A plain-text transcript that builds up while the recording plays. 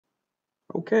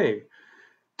Okay,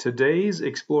 today's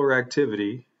Explore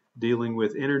activity dealing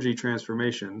with energy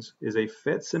transformations is a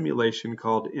PhET simulation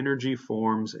called Energy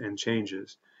Forms and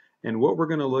Changes. And what we're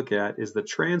going to look at is the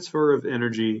transfer of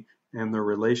energy and the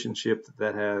relationship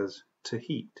that has to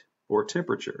heat or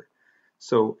temperature.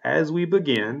 So as we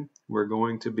begin, we're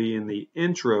going to be in the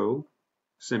intro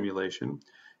simulation.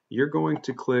 You're going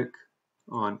to click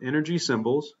on energy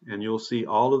symbols and you'll see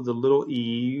all of the little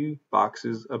E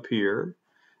boxes appear,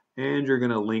 and you're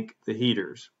going to link the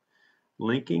heaters.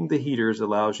 Linking the heaters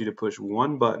allows you to push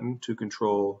one button to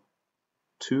control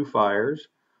two fires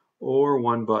or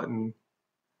one button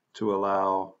to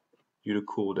allow you to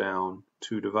cool down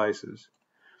two devices.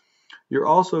 You're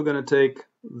also going to take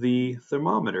the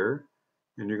thermometer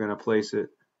and you're going to place it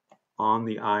on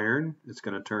the iron. It's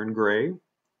going to turn gray.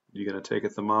 You're going to take a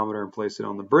thermometer and place it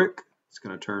on the brick. It's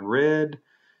going to turn red.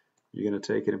 You're going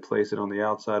to take it and place it on the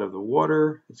outside of the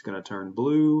water. It's going to turn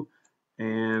blue.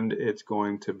 And it's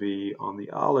going to be on the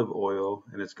olive oil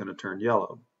and it's going to turn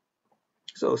yellow.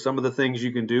 So some of the things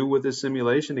you can do with this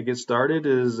simulation to get started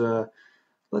is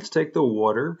let's take the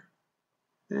water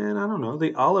and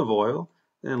the olive oil,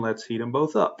 and let's heat them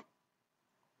both up.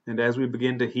 And as we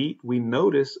begin to heat, we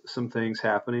notice some things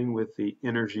happening with the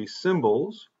energy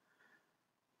symbols.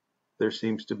 There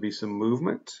seems to be some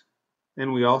movement,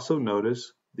 and we also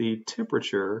notice the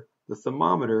temperature, the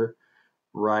thermometer,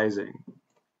 rising.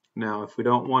 Now, if we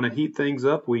don't want to heat things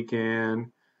up, we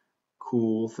can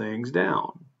cool things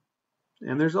down.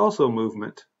 And there's also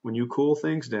movement when you cool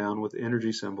things down with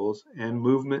energy symbols and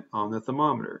movement on the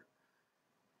thermometer.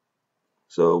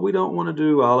 So we don't want to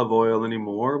do olive oil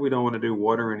anymore. We don't want to do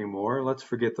water anymore. Let's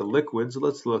forget the liquids.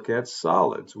 Let's look at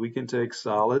solids. We can take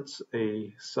solids,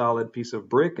 a solid piece of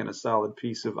brick and a solid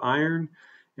piece of iron,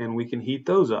 and we can heat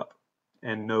those up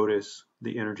and notice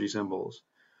the energy symbols.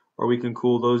 Or we can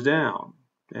cool those down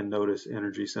and notice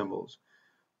energy symbols.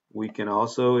 We can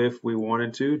also, if we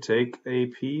wanted to, take a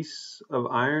piece of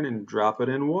iron and drop it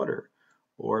in water,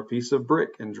 or a piece of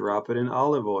brick and drop it in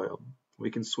olive oil.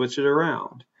 We can switch it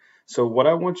around. So what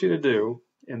I want you to do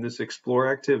in this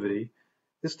Explore activity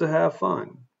is to have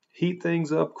fun. Heat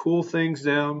things up, cool things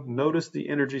down, notice the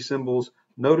energy symbols,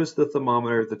 notice the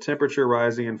thermometer, the temperature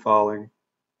rising and falling.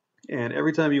 And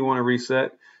every time you want to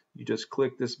reset, you just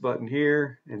click this button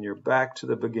here and you're back to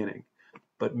the beginning.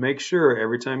 But make sure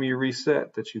every time you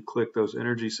reset that you click those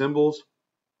energy symbols,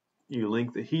 you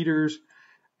link the heaters,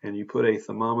 and you put a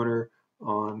thermometer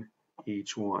on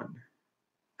each one.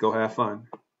 Go have fun.